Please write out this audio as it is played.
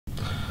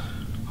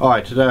Hi,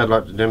 today I'd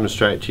like to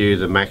demonstrate to you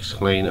the Max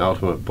Clean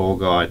Ultimate Bore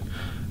Guide.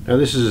 Now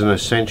this is an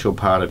essential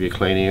part of your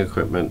cleaning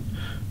equipment.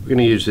 We're going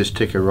to use this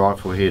Tikka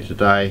rifle here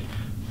today,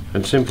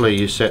 and simply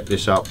you set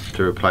this up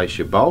to replace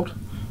your bolt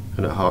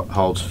and it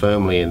holds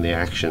firmly in the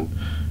action.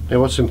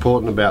 Now what's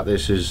important about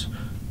this is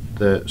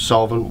the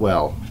solvent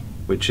well,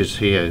 which is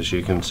here as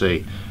you can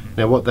see.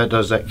 Now what that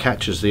does, that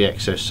catches the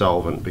excess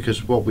solvent,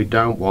 because what we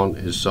don't want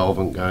is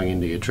solvent going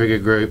into your trigger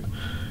group,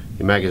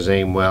 your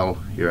magazine well,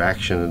 your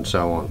action and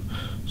so on.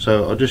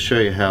 So I'll just show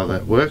you how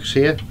that works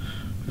here.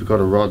 We've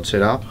got a rod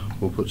set up,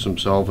 we'll put some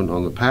solvent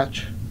on the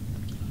patch.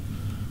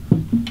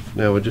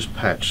 Now we'll just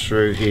patch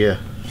through here.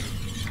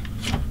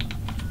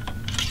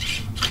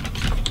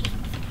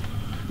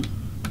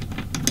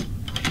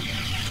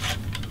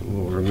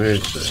 We'll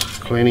remove the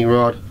cleaning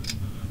rod.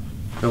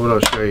 Now what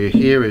I'll show you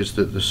here is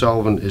that the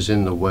solvent is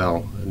in the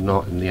well and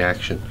not in the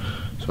action.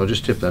 So I'll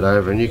just tip that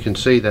over and you can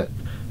see that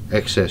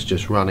excess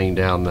just running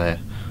down there.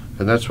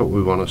 And that's what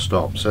we want to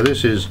stop. So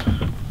this is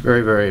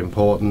very, very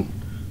important.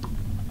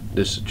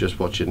 This is just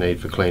what you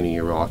need for cleaning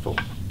your rifle.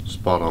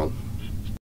 Spot on.